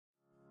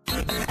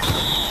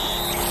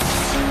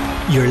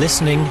You're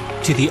listening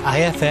to the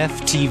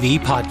IFF TV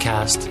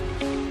podcast,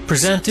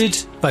 presented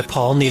by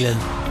Paul Nealon.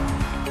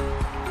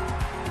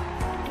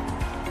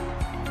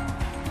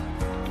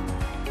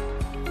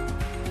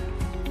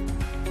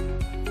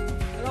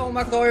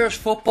 Hello, Irish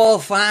Football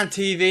Fan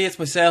TV. It's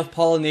myself,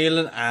 Paul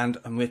Nealon, and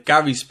I'm with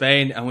Gary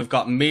Spain, and we've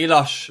got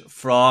Milos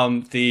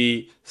from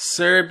the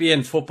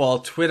Serbian Football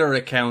Twitter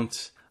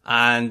account,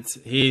 and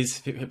he's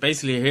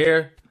basically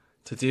here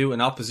to do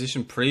an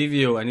opposition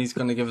preview, and he's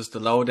going to give us the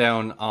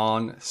lowdown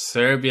on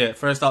Serbia.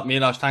 First up,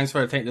 Milos, thanks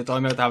for taking the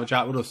time out to have a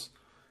chat with us.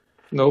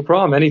 No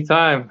problem,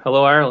 anytime.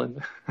 Hello,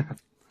 Ireland.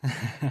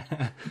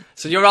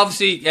 So you're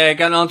obviously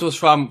getting on to us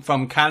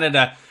from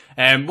Canada.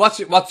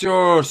 What's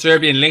your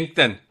Serbian link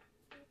then?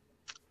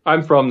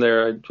 I'm from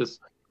there. I've just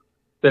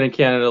been in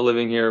Canada,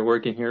 living here,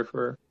 working here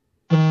for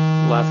the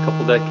last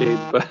couple decades.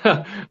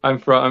 But I'm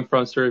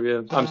from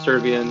Serbia. I'm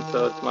Serbian,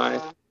 so it's my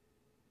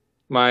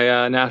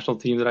national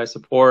team that I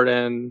support,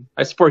 and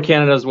I support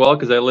Canada as well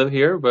because I live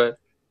here. But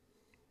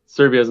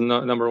Serbia is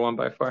number one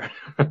by far.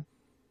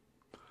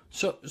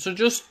 So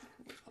just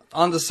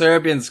on the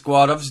Serbian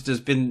squad, obviously there's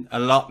been a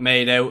lot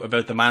made out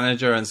about the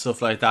manager and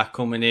stuff like that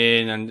coming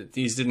in, and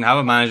these didn't have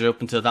a manager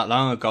up until that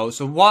long ago.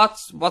 So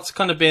what's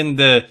kind of been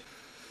the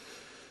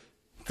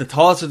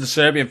thoughts of the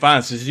Serbian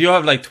fans? Because you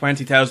have like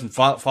 20,000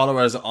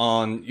 followers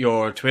on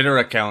your Twitter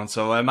account,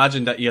 so I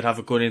imagine that you'd have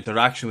a good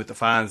interaction with the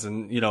fans.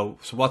 And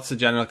so what's the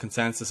general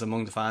consensus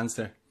among the fans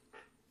there?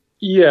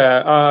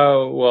 Yeah,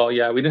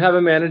 we didn't have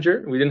a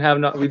manager. We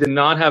did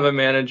not have a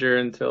manager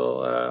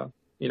until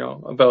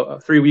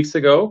about 3 weeks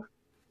ago.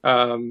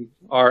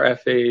 Our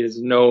FA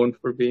is known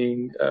for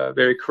being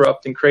very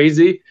corrupt and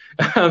crazy.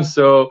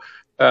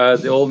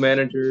 The old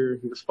manager,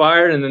 he was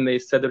fired, and then they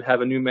said they'd have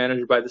a new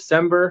manager by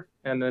December.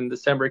 And then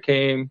December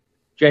came,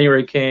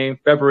 January came,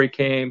 February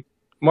came,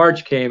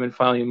 March came, and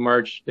finally in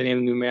March they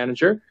named a new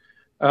manager.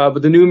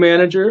 But the new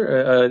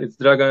manager, it's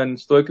Dragan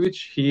Stojkovic.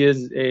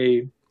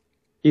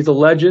 He's a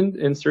legend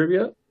in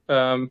Serbia.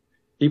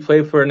 He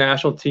played for a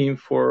national team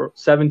for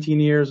 17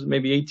 years,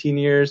 maybe 18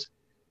 years.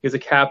 He was a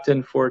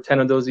captain for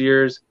 10 of those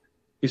years.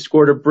 He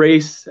scored a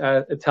brace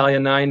at Italia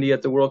 90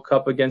 at the World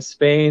Cup against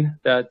Spain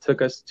that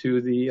took us to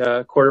the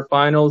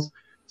quarterfinals.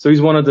 So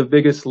he's one of the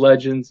biggest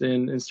legends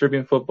in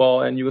Serbian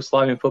football and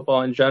Yugoslavian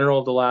football in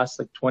general the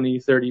last 20,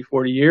 30,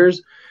 40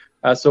 years.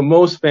 So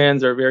most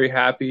fans are very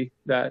happy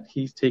that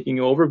he's taking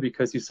over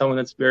because he's someone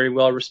that's very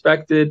well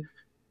respected.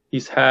 He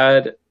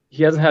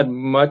hasn't had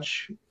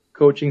much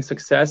coaching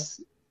success.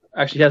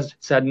 Actually, he has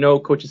had no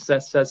coaching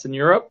success in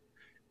Europe.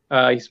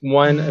 He's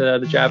won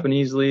the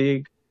Japanese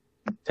league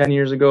 10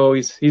 years ago.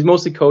 He's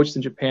mostly coached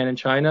in Japan and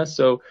China,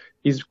 so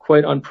he's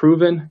quite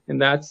unproven in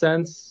that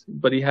sense.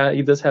 But he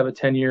does have a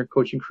 10-year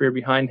coaching career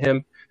behind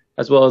him,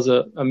 as well as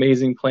an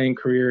amazing playing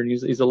career, and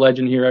he's a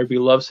legend here. Everybody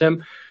loves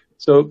him.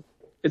 So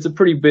it's a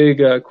pretty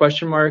big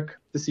question mark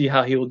to see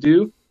how he will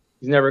do.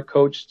 He's never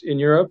coached in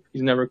Europe.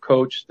 He's never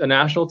coached a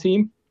national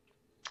team.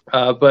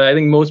 But I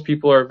think most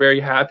people are very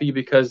happy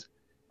because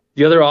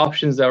the other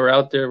options that were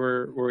out there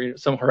were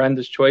some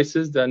horrendous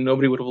choices that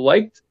nobody would have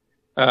liked.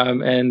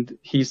 And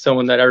he's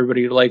someone that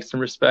everybody likes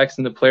and respects,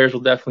 and the players will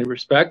definitely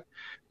respect.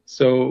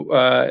 So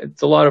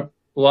it's a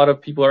lot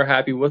of people are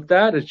happy with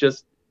that.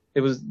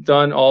 It was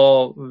done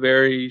all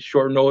very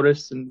short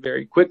notice and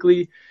very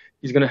quickly.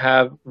 He's going to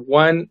have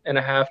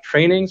 1.5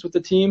 trainings with the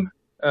team,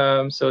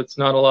 so it's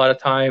not a lot of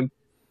time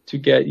to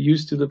get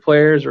used to the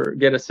players or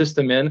get a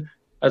system in.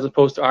 As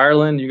opposed to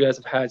Ireland, you guys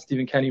have had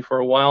Stephen Kenny for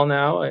a while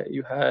now.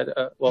 You had,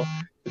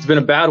 it's been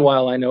a bad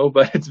while, I know,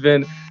 but it's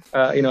been,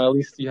 at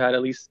least you had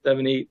at least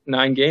 7, 8,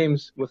 9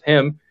 games with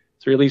him.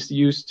 So you're at least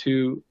used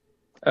to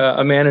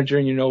a manager,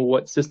 and you know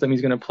what system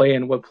he's going to play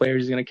and what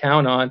players he's going to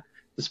count on,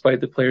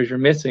 despite the players you're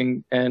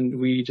missing. And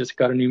we just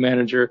got a new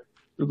manager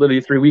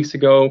literally 3 weeks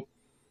ago.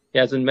 He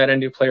hasn't met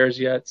any players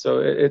yet. So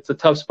it's a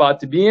tough spot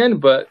to be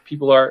in, but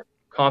people are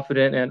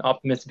confident and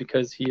optimistic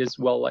because he is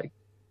well-liked.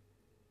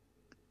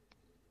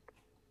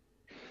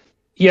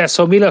 Yeah,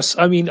 so Milos,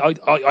 I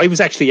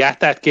was actually at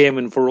that game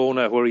in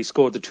Verona where he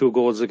scored the 2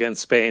 goals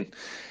against Spain.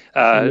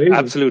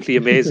 Absolutely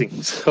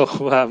amazing. So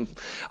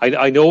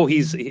I know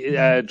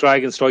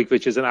Dragan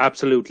Stojkovic is an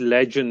absolute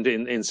legend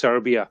in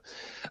Serbia,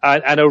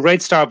 and a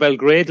Red Star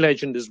Belgrade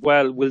legend as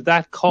well. Will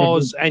that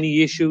cause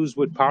any issues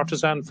with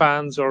Partizan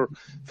fans or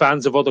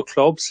fans of other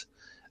clubs?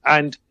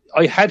 And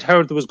I had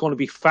heard there was going to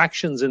be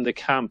factions in the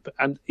camp,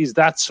 and is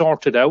that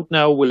sorted out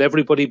now? Will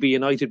everybody be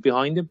united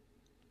behind him?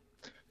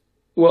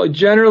 Well,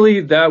 generally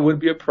that would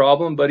be a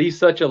problem, but he's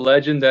such a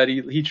legend that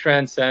he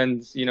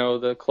transcends,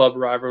 the club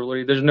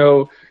rivalry. There's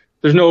no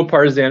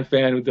Partizan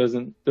fan who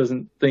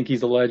doesn't think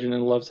he's a legend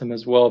and loves him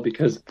as well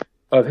because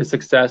of his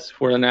success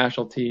for the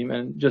national team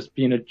and just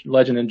being a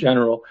legend in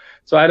general.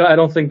 So I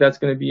don't think that's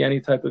going to be any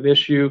type of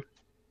issue.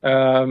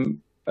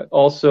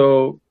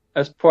 Also,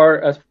 as far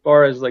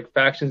as like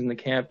factions in the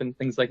camp and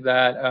things like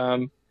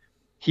that,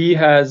 he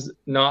has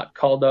not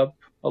called up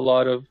a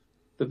lot of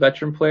the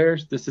veteran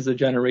players. This is a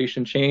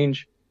generation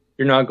change.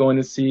 You're not going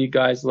to see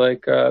guys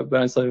like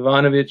Branislav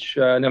Ivanovic,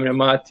 Nemanja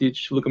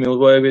Matic, Luka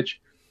Milivojevic,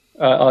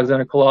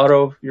 Alexander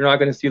Kolarov. You're not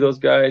going to see those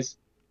guys.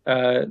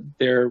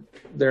 They're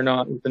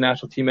not with the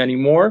national team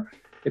anymore.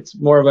 It's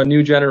more of a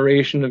new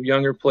generation of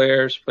younger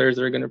players that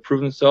are going to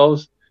prove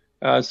themselves.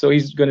 So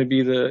he's going to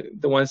be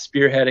the one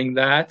spearheading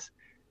that.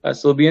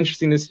 So it'll be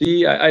interesting to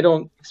see. I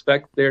don't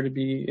expect there to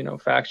be,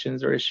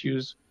 factions or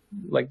issues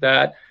like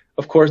that.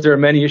 Of course, there are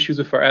many issues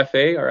with our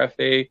FA. Our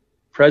FA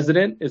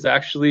president is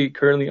actually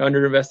currently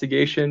under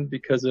investigation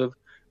because of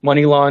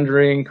money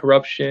laundering,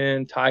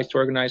 corruption, ties to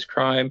organized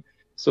crime.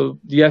 So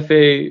the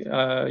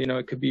FA,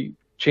 it could be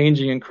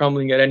changing and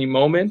crumbling at any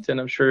moment, and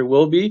I'm sure it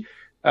will be.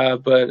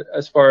 But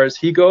as far as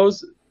he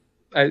goes,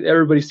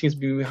 everybody seems to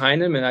be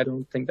behind him, and I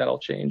don't think that'll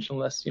change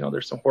unless,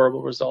 there's some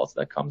horrible results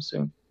that come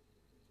soon.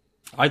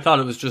 I thought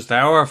it was just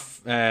our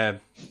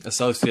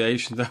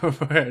association that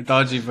were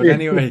dodgy, but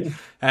anyway,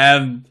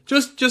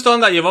 just on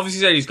that, you've obviously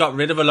said he's got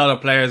rid of a lot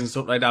of players and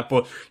stuff like that,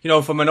 but,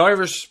 from an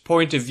Irish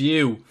point of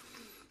view,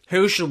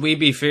 who should we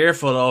be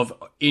fearful of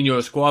in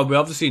your squad? We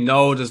obviously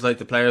know there's like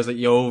the players like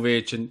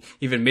Jovic and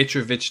even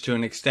Mitrovic to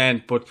an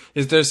extent, but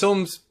is there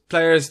some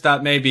players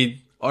that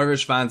maybe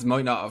Irish fans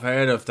might not have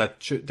heard of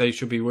that they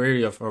should be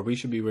wary of, or we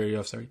should be wary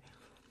of, sorry?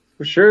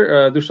 For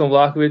sure, Dusan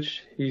Vlahovic,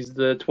 he's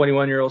the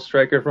 21-year-old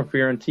striker from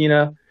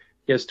Fiorentina.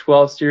 He has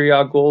 12 Serie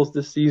A goals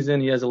this season.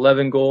 He has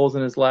 11 goals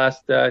in his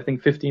last,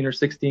 15 or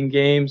 16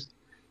 games.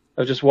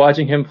 I was just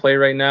watching him play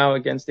right now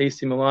against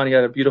AC Milan. He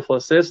had a beautiful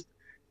assist.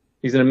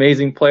 He's an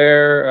amazing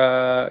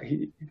player.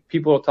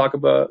 People talk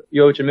about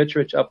Jovic and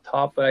Mitrovic up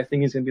top, but I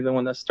think he's going to be the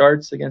one that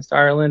starts against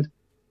Ireland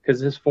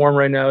because his form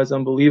right now is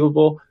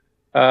unbelievable.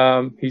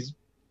 He's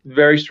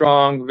very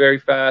strong, very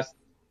fast,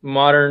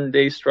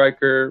 modern-day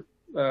striker.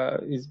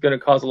 He's going to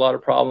cause a lot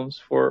of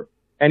problems for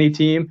any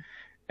team.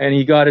 And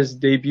he got his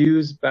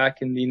debuts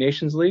back in the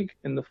Nations League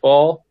in the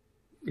fall.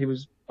 He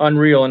was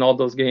unreal in all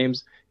those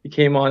games. He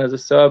came on as a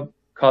sub,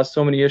 caused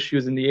so many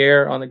issues in the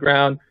air, on the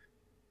ground.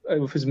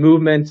 With his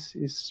movement,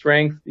 his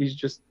strength, he's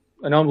just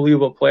an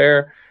unbelievable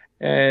player.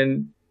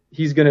 And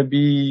he's going to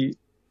be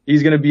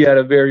at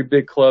a very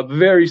big club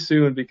very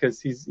soon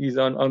because he's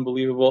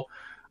unbelievable.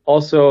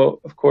 Also,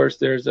 of course,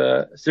 there's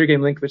Sergej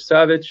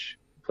Milinkovic-Savic,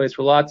 who plays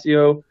for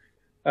Lazio.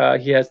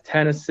 He has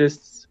 10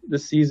 assists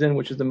this season,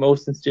 which is the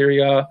most in Serie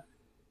A.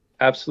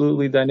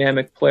 Absolutely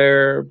dynamic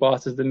player,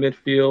 bosses the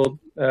midfield,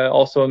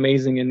 also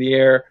amazing in the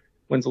air,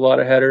 wins a lot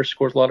of headers,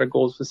 scores a lot of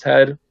goals with his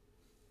head.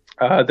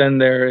 Then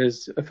there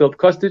is Filip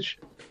Kostic,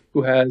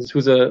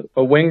 who's a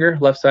winger,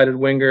 left-sided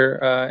winger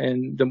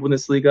in the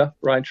Bundesliga,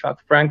 Eintracht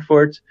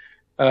Frankfurt.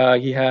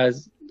 He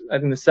has, I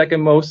think, the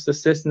second most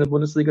assists in the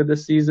Bundesliga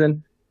this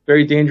season.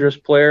 Very dangerous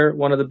player,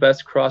 one of the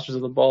best crossers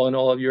of the ball in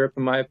all of Europe,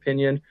 in my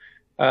opinion.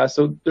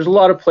 So there's a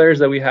lot of players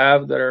that we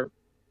have that are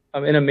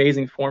in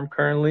amazing form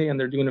currently, and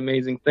they're doing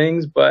amazing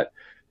things. But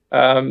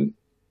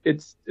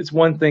it's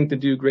one thing to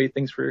do great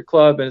things for your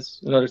club, and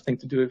it's another thing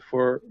to do it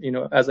for,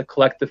 as a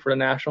collective for the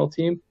national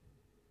team.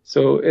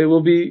 So it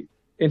will be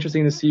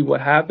interesting to see what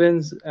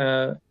happens.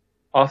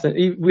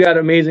 Often we had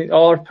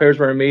all our players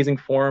were in amazing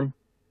form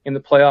in the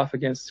playoff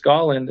against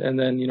Scotland, and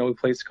then we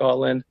played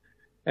Scotland,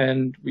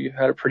 and we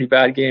had a pretty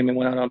bad game and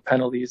went out on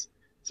penalties.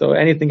 So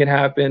anything can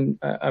happen.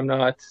 I'm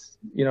not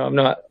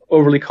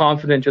overly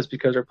confident just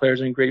because our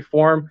players are in great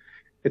form.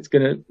 It's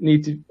going to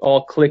need to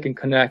all click and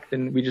connect,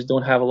 and we just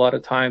don't have a lot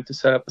of time to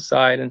set up a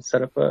side and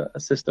set up a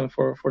system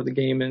for the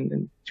game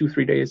in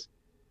 2-3 days.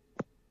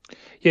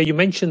 Yeah, you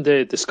mentioned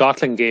the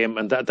Scotland game,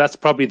 and that's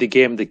probably the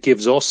game that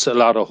gives us a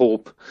lot of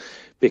hope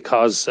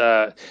because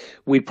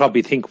we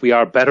probably think we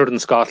are better than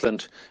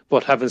Scotland.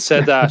 But having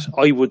said that,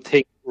 I would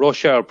think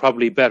Russia are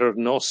probably better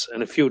than us.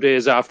 And a few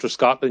days after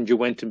Scotland, you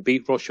went and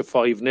beat Russia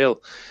 5-0.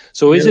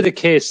 So is it a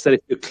case that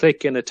if you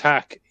click and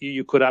attack,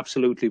 you could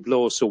absolutely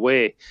blow us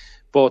away?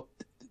 But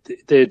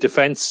the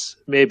defence,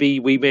 maybe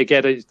we may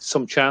get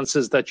some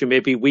chances that you may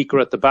be weaker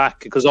at the back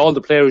because all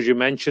the players you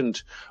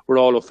mentioned were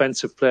all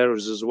offensive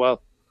players as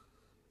well.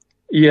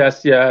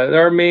 Yes, yeah.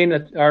 Our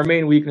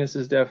main weakness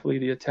is definitely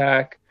the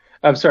attack.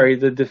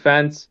 The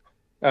defense.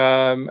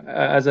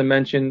 As I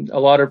mentioned, a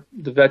lot of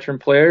the veteran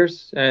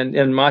players and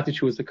Matic,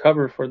 who was the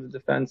cover for the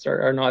defense,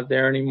 are not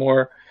there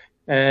anymore.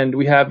 And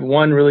we have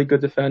one really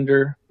good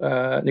defender,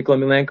 Nikola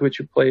Milenkovic,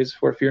 who plays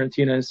for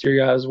Fiorentina and Serie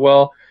A as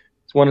well.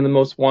 He's one of the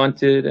most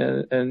wanted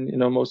and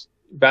most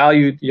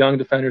valued young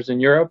defenders in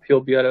Europe. He'll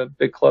be at a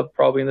big club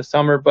probably in the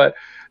summer. But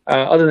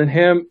other than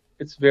him,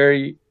 it's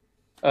very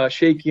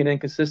shaky and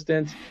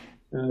inconsistent.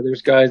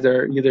 There's guys that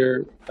are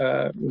either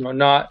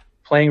not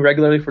playing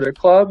regularly for their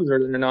clubs or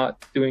they're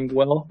not doing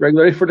well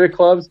regularly for their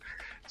clubs.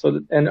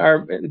 So and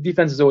our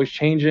defense is always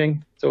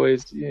changing. It's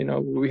always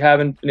we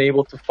haven't been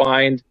able to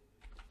find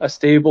a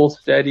stable,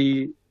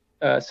 steady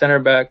center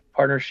back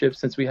partnership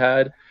since we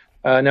had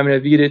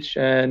Nemanja Vidic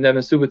and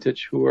Neven Subotic,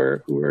 who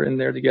were in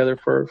there together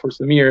for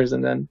some years,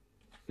 and then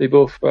they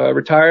both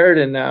retired,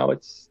 and now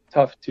it's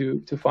tough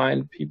to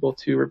find people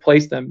to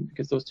replace them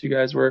because those two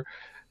guys were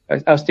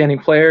outstanding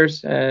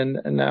players, and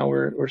now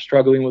we're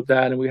struggling with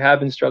that, and we have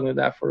been struggling with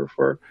that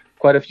for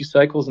quite a few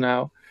cycles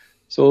now.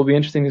 So it'll be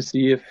interesting to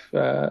see if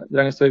Dragan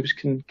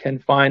Stojic can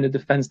find a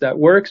defense that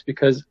works,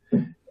 because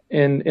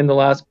in the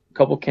last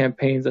couple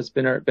campaigns. That's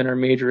been our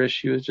major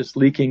issue, is just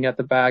leaking at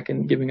the back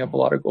and giving up a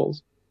lot of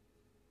goals.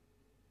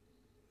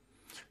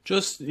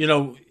 Just,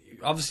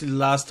 obviously the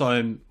last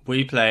time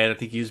we played, I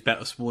think you bet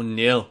us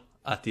 1-0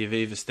 at the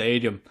Aviva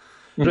Stadium.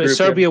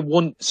 Serbia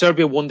won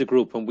the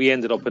group, and we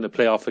ended up in a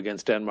playoff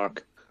against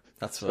Denmark.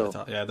 That's what I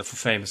thought. Yeah, the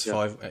famous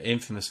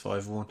infamous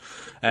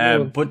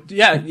 5-1. But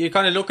yeah, you're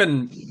kind of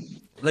looking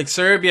like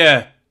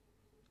Serbia.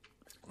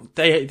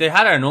 They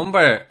had our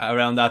number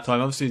around that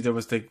time. Obviously, there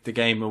was the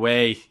game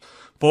away,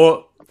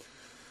 but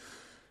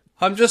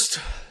I'm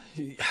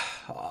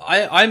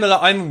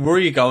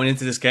worried going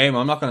into this game.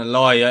 I'm not going to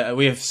lie.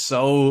 We have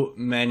so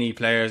many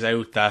players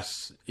out that,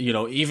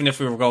 even if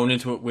we were going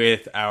into it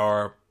with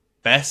our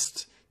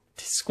best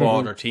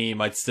squad or team,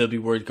 I'd still be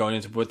worried going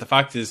into it. But the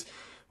fact is,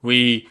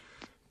 we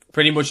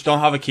pretty much don't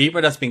have a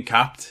keeper that's been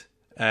capped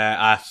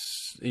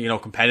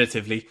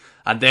competitively.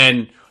 And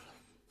then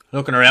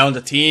looking around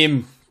the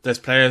team, there's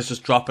players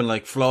just dropping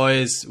like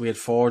flies. We had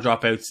 4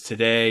 dropouts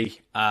today,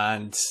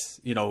 and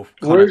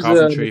Connor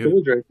Coventry.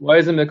 Why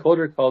isn't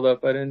McGoldrick called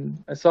up?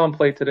 I saw him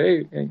play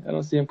today. I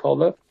don't see him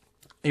called up.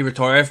 He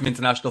retired from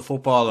international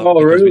football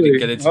because we didn't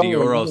get into the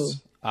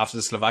Euros after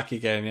the Slovakia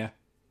game. Yeah,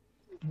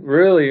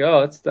 really.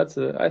 Oh,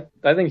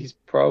 I think he's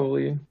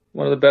probably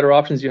one of the better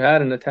options you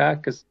had in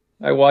attack, because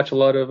I watch a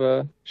lot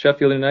of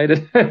Sheffield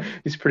United.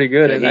 He's pretty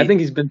good, and I think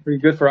he's been pretty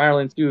good for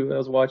Ireland too. I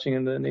was watching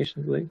in the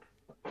Nations League.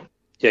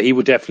 Yeah, he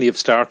would definitely have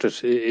started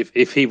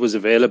if he was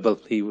available.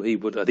 He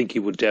would. I think he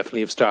would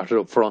definitely have started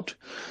up front.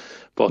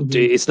 But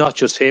it's not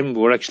just him.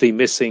 We're actually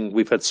missing.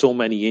 We've had so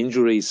many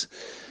injuries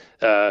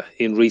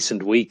in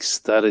recent weeks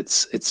that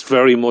it's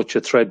very much a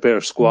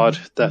threadbare squad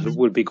that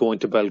will be going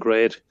to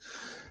Belgrade,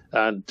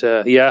 and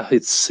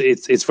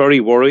it's very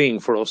worrying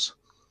for us.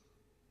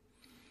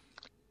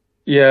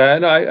 Yeah,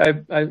 and I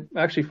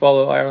actually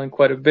follow Ireland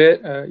quite a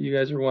bit. You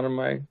guys are one of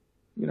my,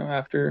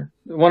 after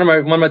one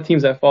of my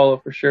teams I follow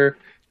for sure.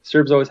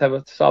 Serbs always have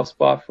a soft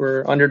spot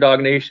for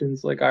underdog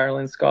nations like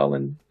Ireland,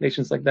 Scotland,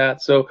 nations like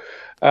that. So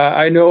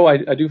I know I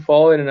do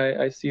follow it, and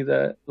I see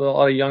that a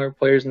lot of younger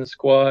players in the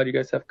squad. You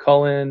guys have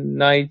Cullen,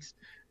 Knight,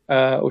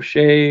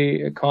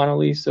 O'Shea,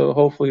 Connolly. So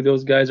hopefully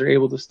those guys are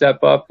able to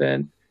step up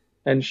and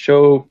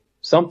show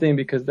something,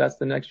 because that's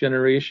the next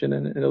generation,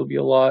 and it'll be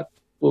a lot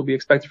will be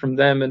expected from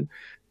them, and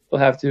they'll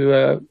have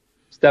to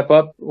step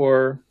up,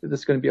 or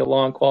this is going to be a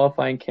long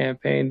qualifying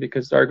campaign,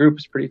 because our group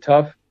is pretty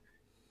tough.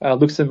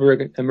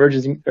 Luxembourg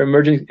emerging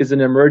is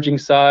an emerging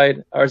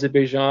side.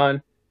 Azerbaijan,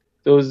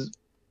 those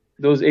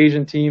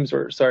Asian teams,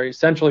 or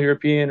Central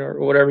European or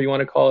whatever you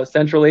want to call it,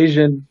 Central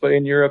Asian, but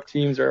in Europe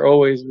teams are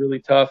always really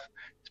tough,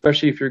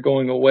 especially if you're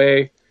going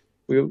away.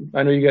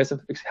 I know you guys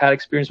have had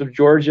experience with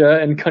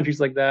Georgia and countries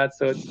like that,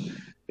 so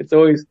it's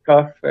always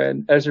tough.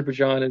 And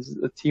Azerbaijan is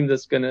a team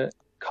that's going to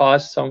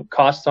cost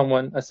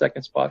someone a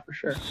second spot for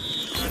sure.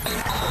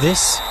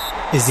 This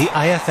is the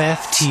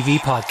IFF TV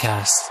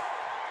podcast.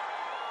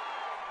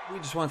 We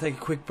just want to take a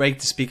quick break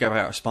to speak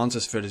about our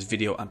sponsors for this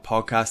video and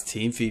podcast,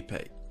 Team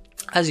Fipe.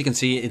 As you can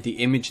see in the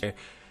image here,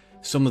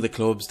 some of the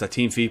clubs that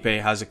Team Fipe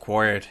has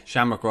acquired,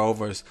 Shamrock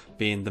Rovers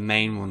being the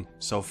main one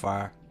so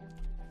far.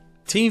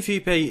 Team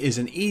Fipe is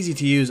an easy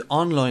to use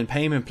online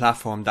payment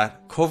platform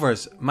that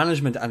covers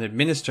management and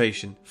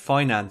administration,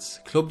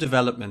 finance, club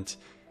development,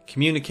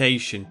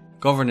 communication,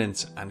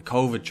 governance and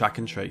COVID track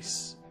and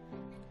trace.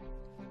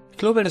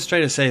 Club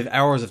administrators save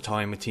hours of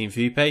time with Team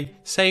Fipe,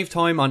 save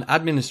time on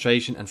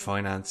administration and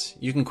finance.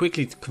 You can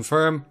quickly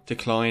confirm,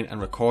 decline and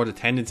record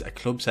attendance at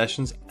club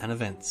sessions and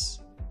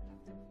events.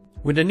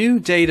 With a new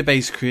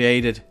database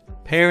created,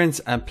 parents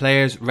and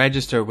players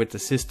register with the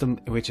system,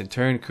 which in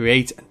turn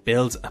creates and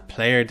builds a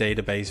player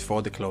database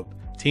for the club.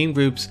 Team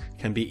groups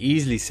can be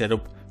easily set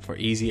up for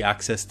easy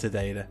access to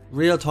data.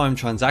 Real-time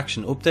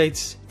transaction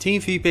updates. Team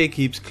Fipe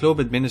keeps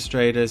club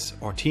administrators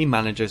or team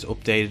managers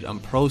updated on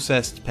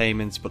processed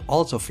payments, but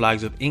also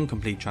flags up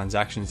incomplete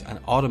transactions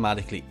and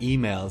automatically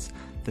emails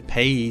the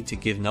payee to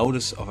give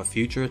notice of a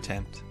future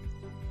attempt.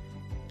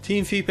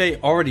 Team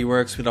Fipe already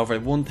works with over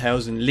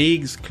 1,000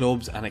 leagues,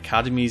 clubs and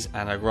academies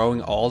and are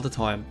growing all the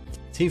time.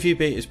 Team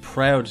Fipe is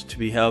proud to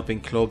be helping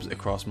clubs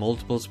across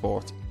multiple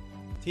sports.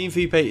 Team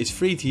Fipe is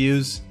free to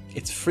use.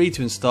 It's free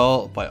to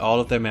install by all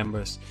of their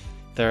members.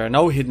 There are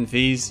no hidden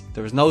fees,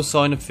 there is no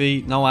sign-up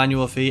fee, no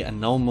annual fee and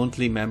no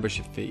monthly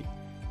membership fee.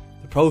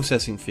 The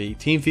processing fee.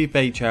 Team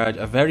Fipe charge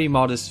a very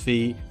modest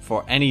fee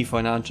for any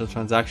financial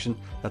transaction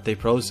that they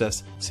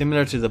process,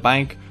 similar to the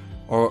bank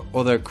or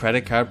other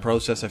credit card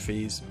processor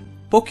fees.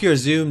 Book your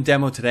Zoom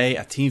demo today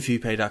at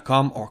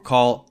teamfipe.com or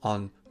call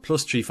on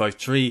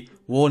 +353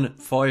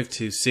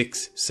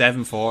 1526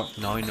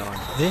 7499.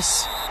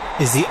 This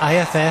is the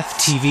IFF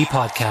TV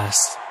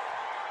podcast.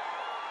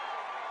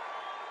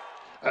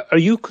 Are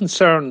you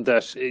concerned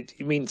that,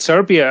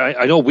 Serbia,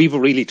 I know we've a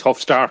really tough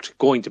start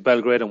going to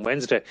Belgrade on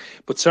Wednesday,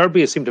 but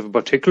Serbia seemed to have a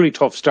particularly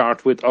tough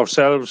start with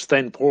ourselves,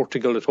 then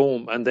Portugal at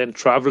home, and then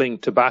travelling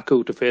to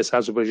Baku to face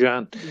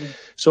Azerbaijan.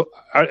 So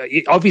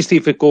obviously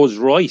if it goes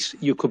right,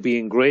 you could be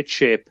in great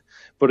shape.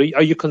 But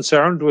are you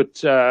concerned with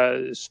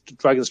Dragan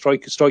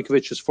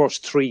Stojkovic's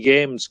first 3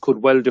 games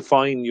could well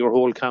define your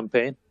whole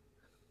campaign?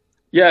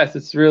 Yes,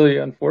 it's really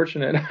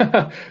unfortunate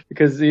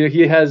because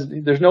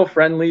there's no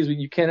friendlies.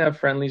 You can't have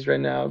friendlies right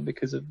now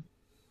because of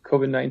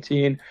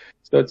COVID-19.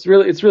 So it's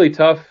really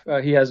tough.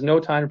 He has no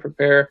time to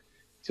prepare.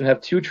 He's going to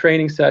have 2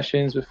 training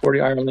sessions before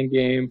the Ireland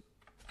game.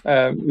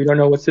 We don't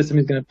know what system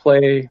he's going to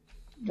play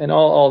and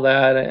all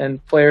that.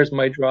 And players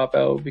might drop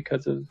out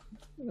because of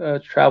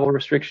travel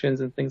restrictions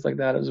and things like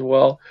that as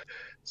well.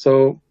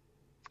 So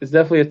it's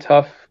definitely a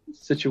tough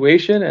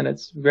situation, and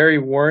it's very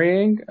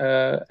worrying.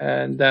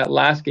 And that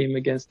last game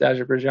against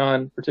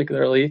Azerbaijan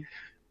particularly,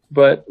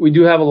 but we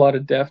do have a lot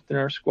of depth in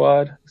our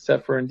squad,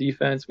 except for in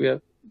defense. We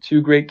have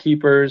 2 great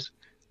keepers,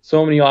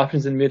 so many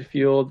options in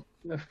midfield,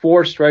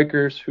 4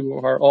 strikers who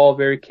are all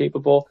very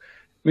capable.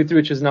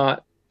 Mitrovic is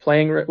not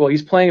playing well.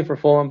 He's playing for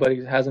Fulham, but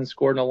he hasn't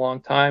scored in a long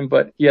time.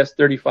 But he has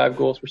 35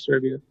 goals for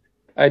Serbia.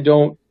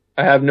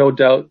 I have no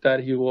doubt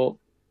that he will.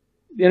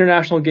 The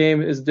international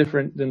game is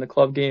different than the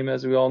club game,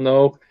 as we all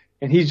know.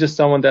 And he's just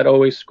someone that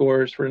always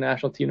scores for the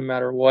national team no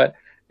matter what.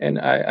 And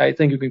I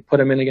think you can put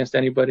him in against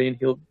anybody and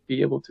he'll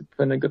be able to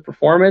put in a good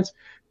performance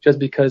just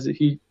because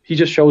he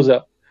just shows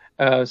up.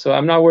 So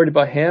I'm not worried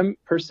about him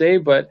per se,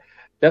 but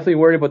definitely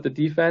worried about the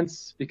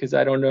defense because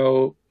I don't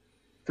know,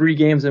 3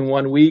 games in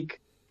 1 week.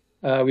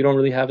 We don't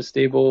really have a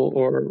stable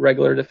or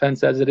regular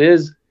defense as it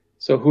is.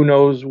 So who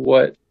knows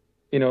what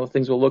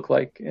things will look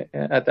like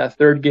at that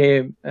 3rd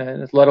game,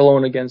 and let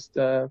alone against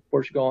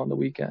Portugal on the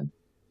weekend.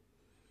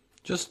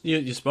 Just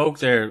you spoke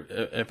there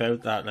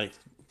about that. Like,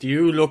 do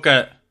you look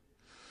at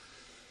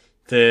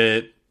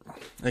I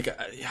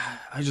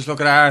just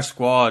look at our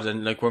squad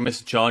and like we're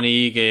missing John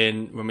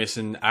Egan, we're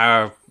missing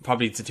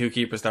probably the 2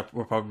 keepers that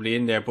were probably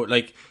in there. But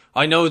like,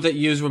 I know that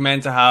you were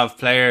meant to have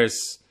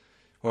players,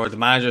 or the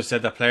manager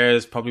said that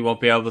players probably won't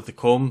be able to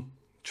come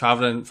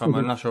traveling from,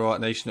 I'm not sure what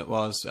nation it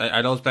was.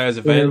 Are those players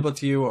available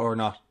to you or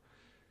not?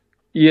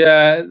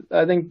 Yeah,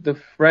 I think the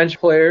French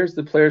players,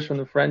 the players from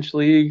the French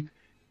league,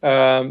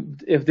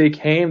 if they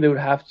came, they would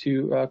have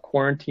to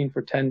quarantine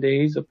for 10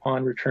 days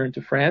upon return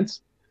to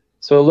France.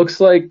 So it looks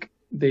like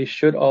they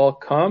should all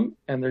come,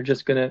 and they're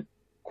just going to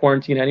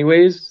quarantine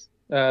anyways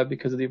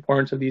because of the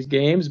importance of these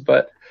games.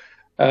 But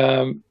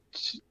 2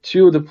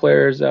 of the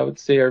players I would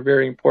say are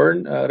very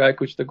important.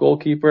 Rajkovic, the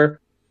goalkeeper,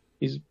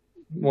 he's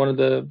one of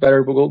the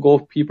better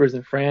goalkeepers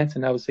in France,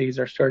 and I would say he's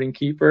our starting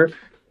keeper.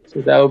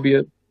 So that would be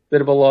a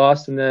bit of a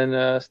loss. And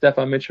then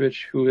Stefan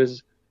Mitrovic, who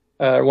is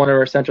one of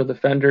our central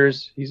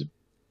defenders. He's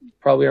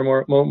probably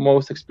our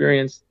most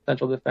experienced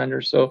central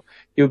defender, so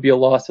he would be a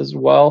loss as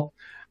well.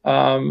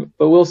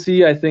 But we'll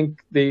see. I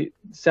think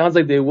sounds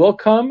like they will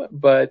come,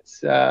 but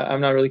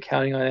I'm not really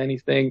counting on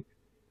anything.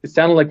 It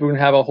sounded like we were going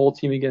to have a whole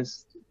team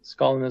against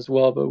Scotland as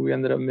well, but we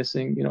ended up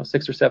missing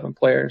 6 or 7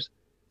 players.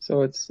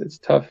 So it's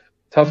tough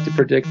to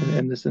predict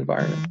in this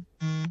environment.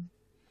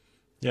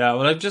 Yeah,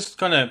 well, I'm just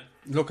kind of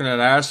looking at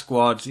our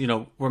squad.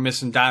 We're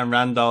missing Dan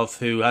Randolph,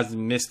 who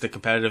hasn't missed a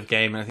competitive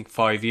game in I think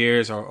 5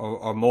 years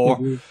or more.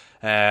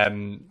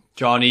 Mm-hmm.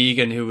 John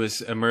Egan, who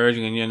was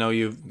emerging, and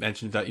you've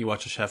mentioned that you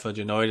watch Sheffield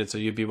United, so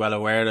you'd be well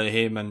aware of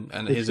him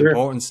and his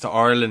importance to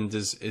Ireland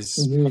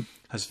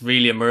has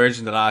really emerged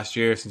in the last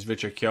year since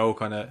Richard Keogh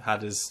kind of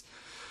had his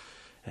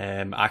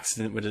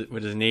accident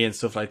with his knee and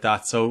stuff like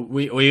that. So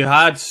we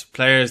had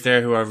players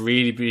there who are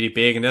really, really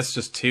big, and that's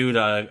just 2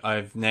 that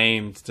I've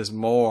named. There's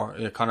more.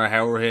 Conor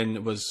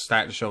Howerhin was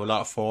starting to show a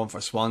lot of form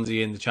for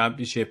Swansea in the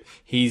Championship.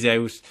 He's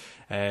out,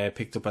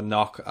 picked up a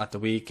knock at the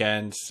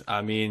weekend.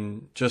 I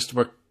mean, just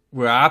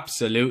we're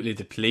absolutely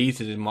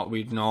depleted in what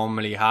we'd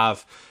normally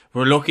have.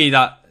 We're lucky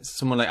that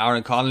someone like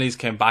Aaron Connolly's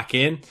came back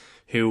in,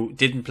 who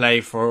didn't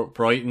play for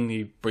Brighton.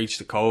 He breached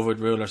the COVID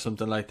rule or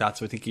something like that,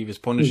 so I think he was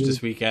punished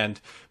this weekend.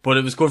 But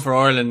it was good for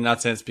Ireland in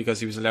that sense because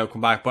he was allowed to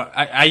come back. But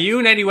are you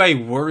in any way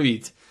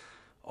worried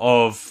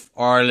of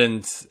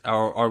Ireland,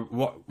 or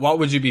what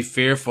would you be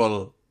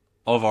fearful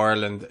of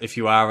Ireland if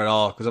you are at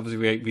all? Because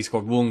obviously we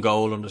scored 1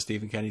 goal under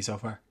Stephen Kenny so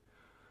far.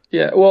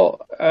 Yeah,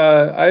 well,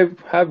 I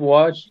have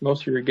watched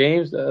most of your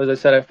games. As I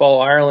said, I follow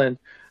Ireland,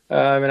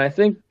 and I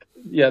think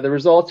the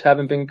results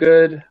haven't been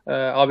good.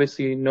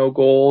 Obviously, no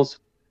goals.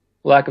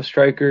 Lack of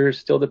strikers,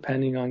 still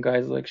depending on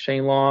guys like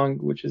Shane Long,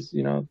 which is,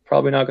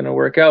 probably not going to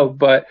work out.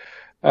 But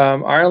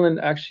Ireland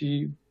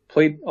actually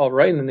played all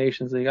right in the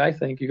Nations League, I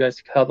think. You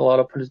guys held a lot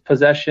of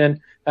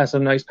possession, had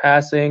some nice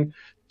passing,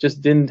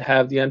 just didn't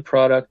have the end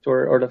product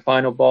or the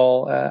final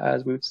ball,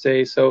 as we would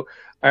say. So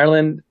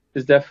Ireland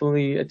is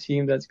definitely a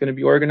team that's going to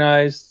be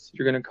organized.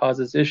 You're going to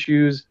cause us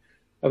issues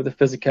of the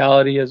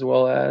physicality as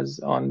well as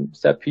on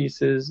set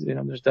pieces.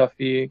 There's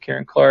Duffy,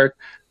 Kieran Clark.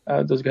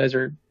 Those guys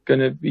are going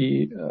to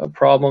be a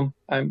problem,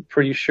 I'm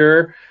pretty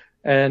sure.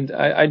 And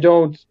I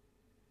don't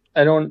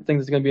think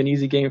it's going to be an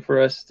easy game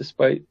for us,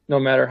 despite no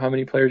matter how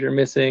many players you're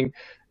missing.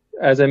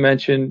 As I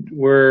mentioned,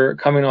 we're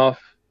coming off,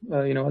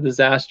 a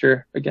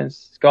disaster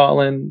against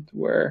Scotland,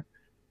 where,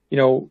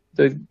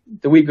 the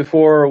week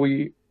before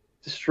we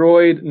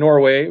destroyed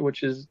Norway,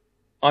 which is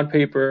on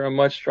paper a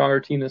much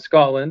stronger team than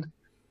Scotland.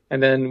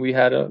 And then we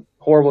had a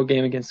horrible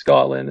game against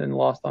Scotland and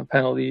lost on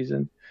penalties.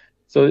 And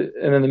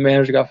then the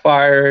manager got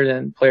fired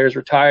and players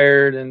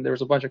retired, and there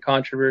was a bunch of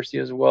controversy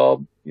as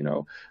well,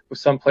 with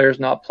some players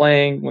not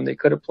playing when they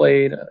could have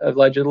played,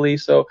 allegedly.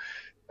 So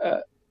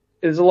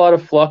there's a lot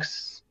of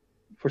flux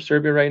for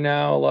Serbia right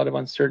now, a lot of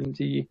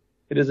uncertainty.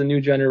 It is a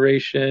new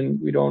generation.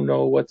 We don't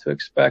know what to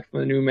expect from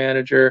the new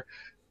manager.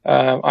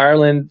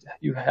 Ireland,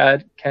 you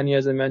had Kenya,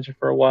 as I mentioned,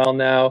 for a while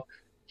now.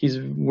 He's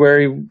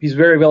very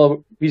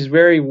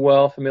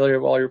well familiar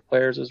with all your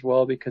players as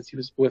well, because he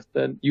was with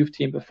the youth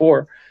team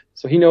before.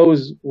 So he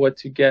knows what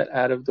to get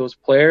out of those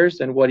players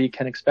and what he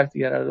can expect to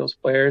get out of those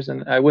players.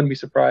 And I wouldn't be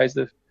surprised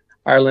if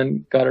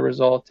Ireland got a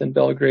result in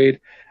Belgrade,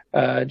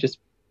 just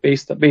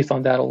based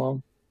on that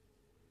alone.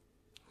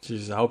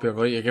 Jesus, I hope you're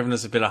right. You're giving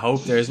us a bit of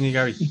hope there, isn't he,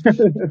 Gary?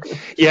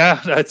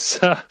 Yeah, that's.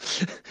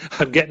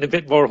 I'm getting a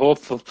bit more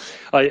hopeful.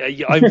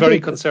 I'm very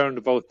concerned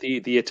about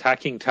the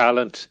attacking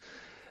talent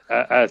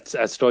at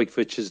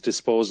Stojkovic's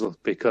disposal,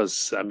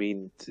 because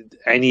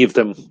any of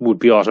them would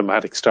be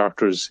automatic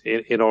starters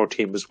in our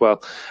team as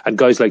well. And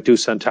guys like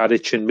Dusan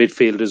Tadic in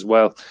midfield as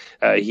well.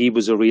 He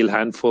was a real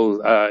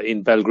handful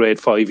in Belgrade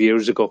 5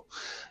 years ago,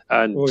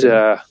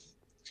 and.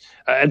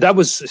 And that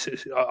was,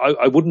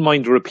 I wouldn't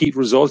mind a repeat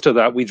result of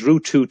that. We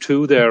drew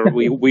 2-2 there.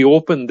 We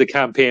opened the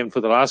campaign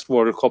for the last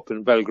World Cup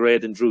in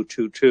Belgrade and drew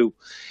 2-2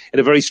 in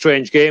a very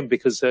strange game,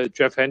 because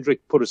Jeff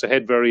Hendrick put us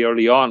ahead very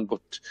early on,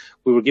 but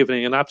we were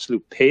giving an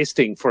absolute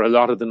pasting for a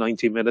lot of the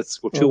 90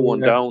 minutes. We're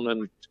 2-1 down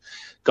and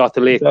got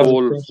the late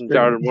goal from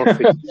Darren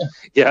Murphy.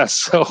 Yeah,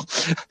 so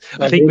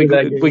I think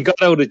we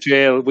got out of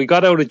jail. We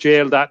got out of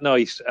jail that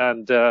night,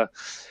 and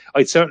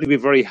I'd certainly be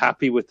very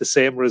happy with the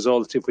same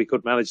result if we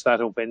could manage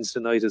that on Wednesday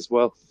night as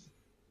well.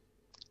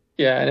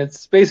 Yeah, and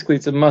it's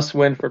a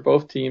must-win for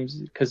both teams,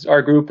 because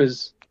our group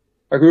is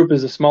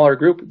a smaller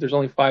group. There's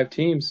only 5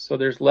 teams, so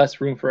there's less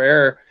room for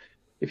error.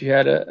 If you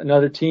had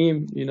another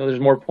team, there's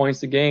more points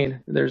to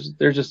gain. There's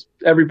just,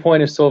 every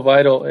point is so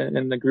vital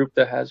in the group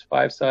that has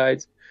 5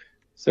 sides.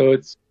 So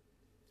it's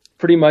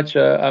pretty much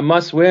a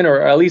must-win, or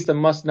at least a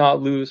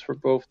must-not-lose for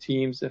both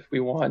teams if we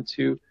want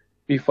to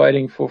be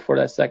fighting for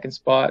that second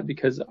spot,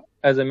 because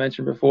as I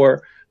mentioned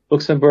before,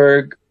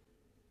 Luxembourg,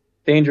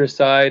 dangerous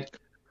side.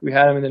 We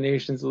had them in the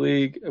Nations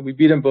League. We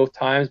beat them both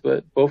times,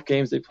 but both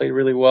games they played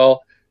really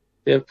well.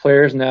 They have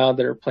players now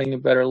that are playing in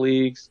better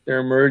leagues. They're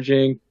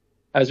emerging.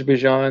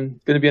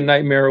 Azerbaijan, going to be a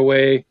nightmare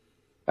away,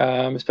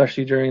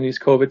 especially during these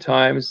COVID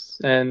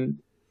times. And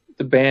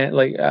the ban,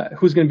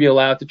 who's going to be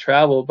allowed to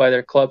travel by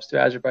their clubs to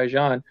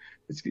Azerbaijan?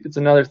 It's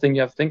another thing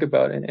you have to think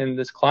about in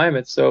this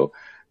climate. So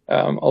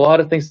a lot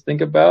of things to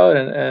think about,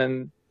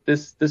 and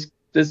this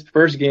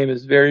first game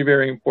is very,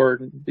 very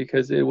important,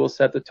 because it will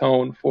set the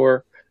tone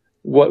for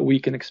what we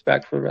can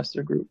expect for the rest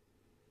of the group.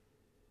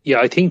 Yeah,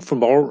 I think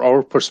from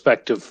our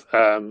perspective,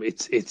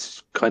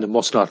 it's kind of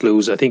must not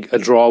lose. I think a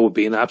draw would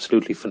be an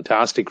absolutely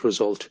fantastic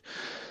result,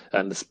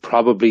 and it's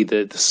probably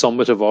the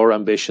summit of our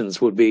ambitions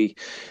would be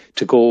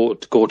to go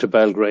to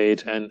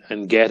Belgrade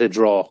and get a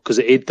draw, because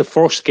the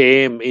first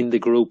game in the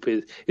group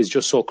is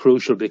just so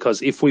crucial,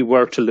 because if we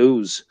were to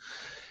lose,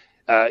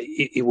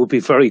 it would be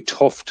very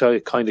tough to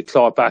kind of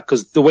claw it back,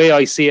 because the way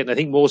I see it, and I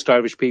think most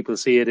Irish people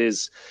see it,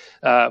 is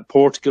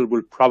Portugal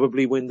will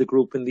probably win the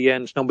group in the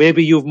end. Now,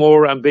 maybe you have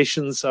more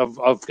ambitions of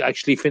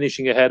actually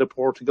finishing ahead of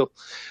Portugal,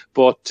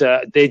 but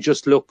they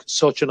just look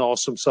such an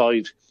awesome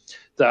side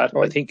that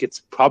I think it's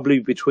probably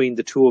between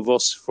the two of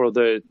us for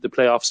the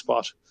playoff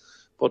spot.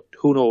 But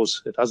who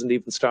knows? It hasn't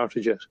even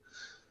started yet.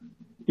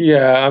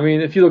 Yeah,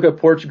 if you look at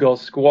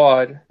Portugal's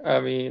squad,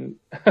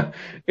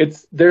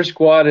 their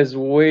squad is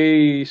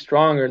way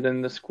stronger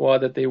than the squad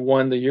that they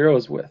won the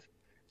Euros with.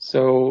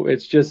 So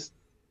it's just,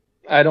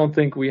 I don't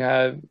think we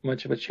have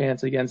much of a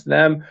chance against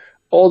them.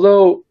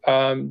 Although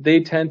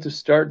they tend to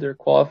start their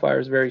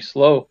qualifiers very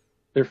slow.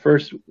 Their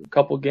first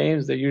couple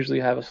games, they usually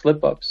have a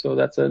slip up. So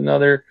that's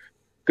another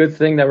good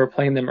thing that we're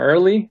playing them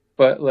early.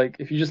 But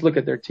if you just look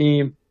at their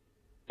team,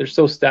 they're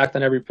so stacked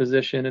on every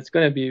position. It's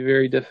going to be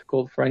very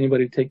difficult for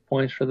anybody to take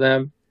points for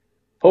them.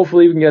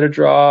 Hopefully we can get a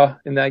draw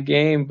in that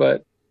game.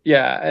 But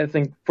yeah, I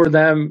think for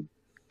them,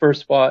 first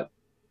spot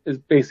is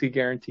basically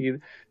guaranteed.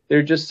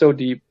 They're just so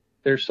deep.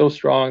 They're so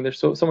strong. There's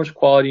so much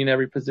quality in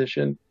every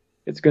position.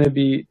 It's going to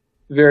be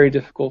very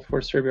difficult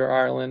for Serbia or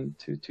Ireland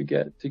to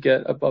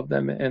get above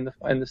them in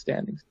the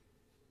standings.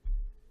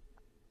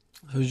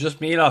 It was just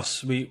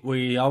Milos.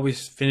 We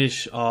always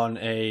finish on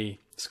a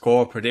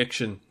score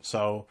prediction.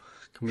 So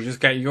can we just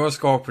get your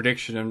score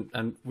prediction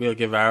and we'll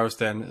give ours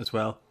then as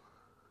well?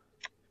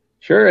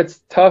 Sure, it's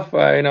tough.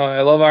 I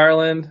love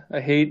Ireland. I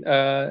hate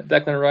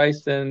Declan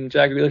Rice and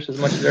Jack Grealish as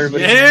much as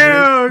everybody.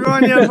 Yeah, go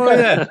on, yeah, boy,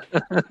 yeah.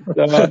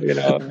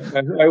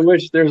 So, I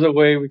wish there's a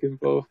way we can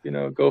both,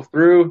 go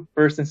through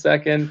first and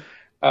second.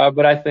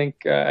 But I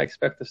think I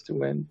expect us to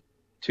win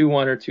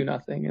 2-1 or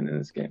 2-0 in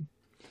this game.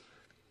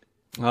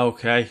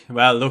 Okay.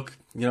 Well, look,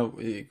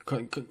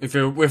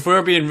 if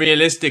we're being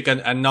realistic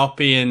and not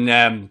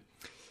being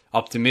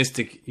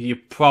optimistic, you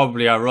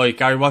probably are right.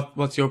 Gary,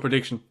 what's your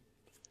prediction?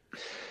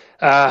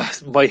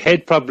 My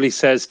head probably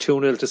says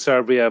 2-0 to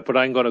Serbia, but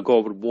I'm going to go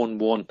with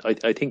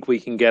 1-1. I think we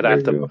can get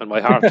at them, and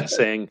my heart is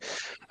saying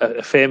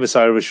a famous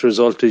Irish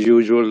result as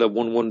usual, a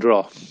 1-1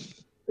 draw.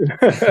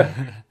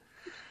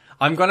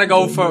 I'm going to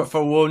go for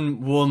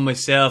 1-1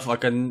 myself. I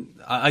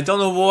don't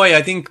know why.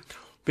 I think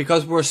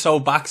because we're so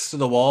backs to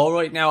the wall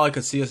right now, I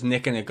could see us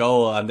nicking a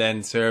goal and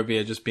then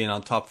Serbia just being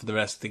on top for the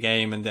rest of the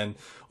game, and then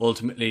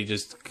ultimately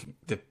just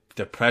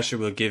the pressure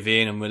will give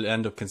in and we'll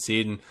end up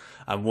conceding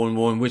and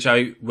 1-1, which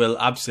I will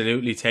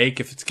absolutely take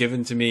if it's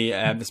given to me,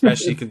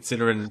 especially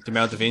considering the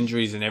amount of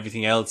injuries and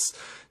everything else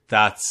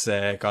that's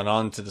gone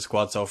on to the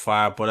squad so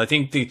far. But I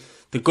think the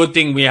good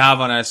thing we have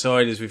on our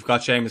side is we've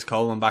got Seamus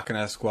Coleman back in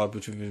our squad,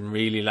 which we've been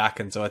really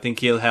lacking. So I think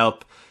he'll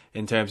help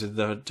in terms of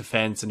the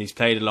defence, and he's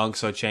played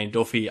alongside Shane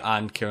Duffy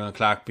and Kieran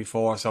Clark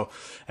before, so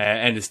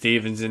Enda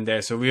Stevens in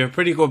there. So we have a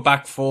pretty good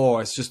back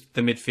four. It's just the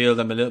midfield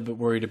I'm a little bit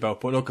worried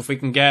about. But look, if we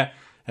can get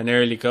an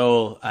early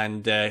goal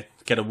and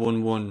get a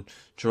 1-1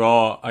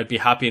 draw, I'd be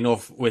happy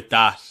enough with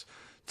that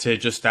to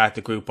just start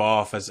the group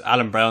off. As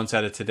Alan Brown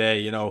said it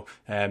today,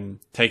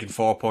 taking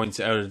 4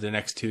 points out of the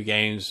next 2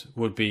 games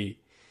would be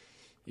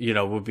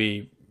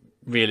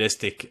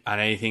realistic, and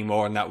anything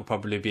more than that would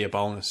probably be a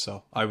bonus.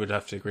 So I would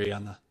have to agree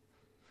on that.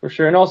 For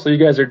sure. And also, you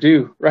guys are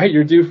due, right?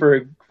 You're due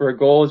for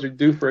goals. You're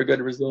due for a good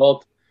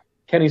result.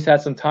 Kenny's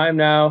had some time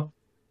now.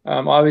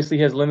 Obviously,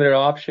 he has limited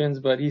options,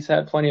 but he's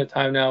had plenty of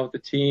time now with the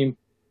team.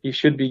 He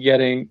should be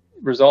getting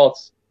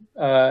results.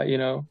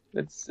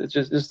 It's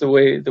just the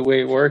way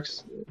it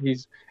works.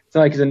 It's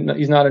not like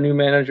he's not a new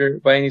manager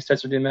by any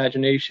stretch of the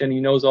imagination. He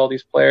knows all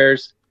these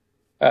players.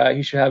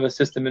 He should have a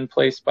system in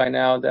place by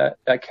now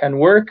that can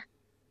work.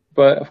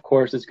 But of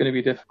course, it's going to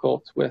be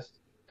difficult with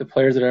the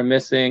players that are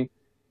missing.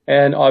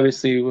 And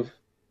obviously, with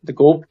the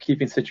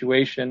goalkeeping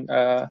situation,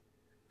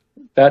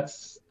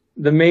 that's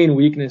the main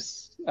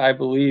weakness, I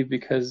believe,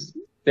 because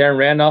Darren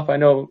Randolph, I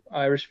know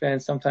Irish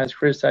fans sometimes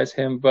criticize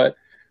him, but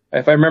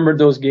if I remember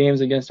those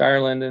games against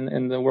Ireland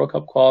in the World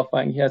Cup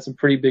qualifying, he had some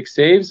pretty big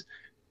saves.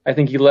 I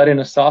think he let in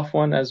a soft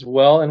one as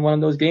well in one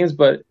of those games,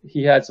 but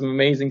he had some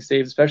amazing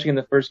saves, especially in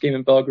the first game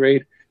in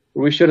Belgrade,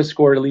 where we should have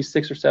scored at least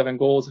 6 or 7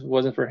 goals if it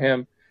wasn't for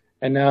him.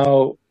 And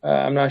now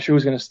I'm not sure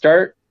who's going to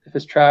start. If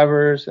it's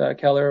Travers,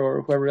 Keller,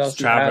 or whoever else.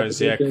 It's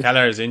Travers, yeah.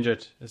 Keller is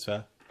injured as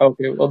well.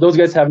 Okay, well, those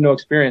guys have no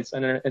experience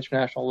at an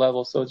international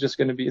level, so it's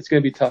going to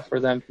be tough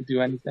for them to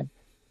do anything.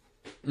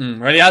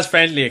 Well, he has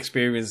friendly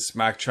experience,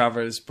 Mark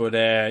Travers, but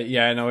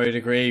I'd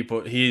agree.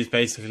 But he's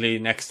basically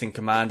next in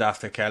command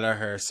after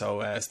Kelleher.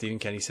 So Stephen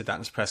Kenny said that in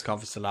his press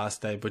conference the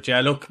last day. But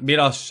yeah, look,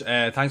 Milos,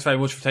 thanks very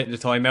much for taking the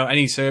time out.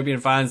 Any Serbian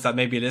fans that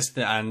may be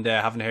listening and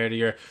haven't heard of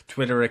your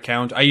Twitter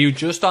account, are you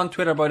just on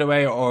Twitter, by the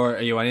way, or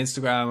are you on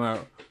Instagram,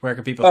 or where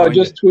can people find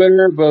you? Just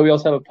Twitter, but we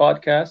also have a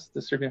podcast,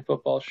 The Serbian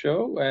Football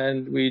Show,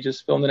 and we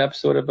just filmed an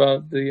episode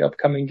about the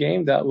upcoming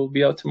game that will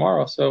be out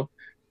tomorrow. So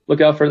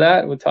look out for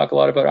that. We'll talk a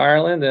lot about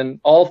Ireland,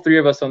 and all 3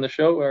 of us on the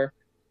show are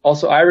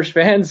also Irish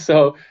fans,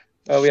 so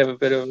we have a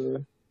bit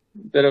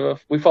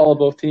of we follow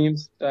both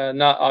teams,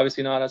 not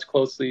as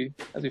closely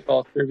as we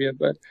follow Serbia,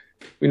 but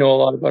we know a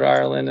lot about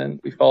Ireland and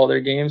we follow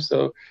their games,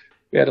 so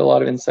we had a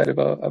lot of insight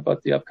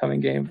about the upcoming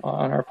game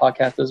on our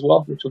podcast as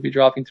well, which will be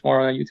dropping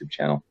tomorrow on our YouTube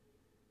channel.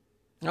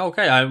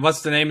 Okay,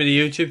 what's the name of the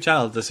YouTube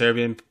channel? The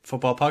Serbian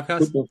Football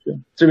Podcast?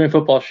 Serbian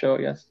Football Show,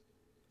 yes.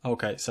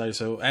 Okay,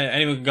 so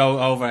anyone can go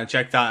over and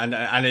check that,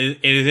 and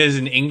it is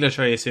in English,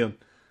 I assume?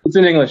 It's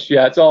in English,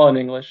 yeah, it's all in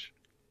English.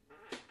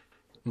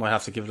 Might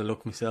have to give it a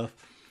look myself.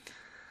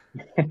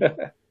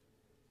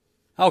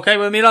 Okay,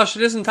 well, Milos,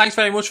 listen, thanks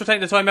very much for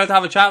taking the time out to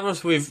have a chat with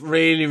us. We've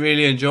really,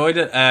 really enjoyed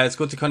it. It's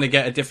good to kind of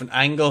get a different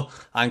angle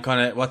and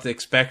kind of what to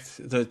expect.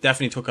 It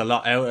definitely took a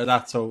lot out of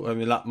that, so I'm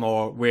a lot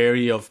more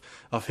wary of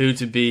who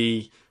to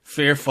be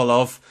fearful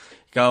of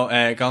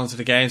going to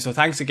the game. So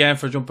thanks again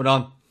for jumping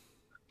on.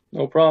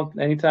 No problem.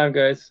 Anytime,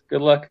 guys.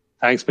 Good luck.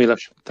 Thanks,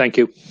 Milos. Thank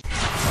you.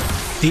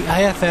 The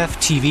IFF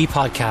TV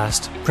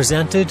podcast,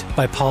 presented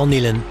by Paul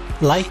Nealon.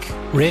 Like,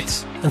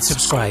 rate and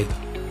subscribe.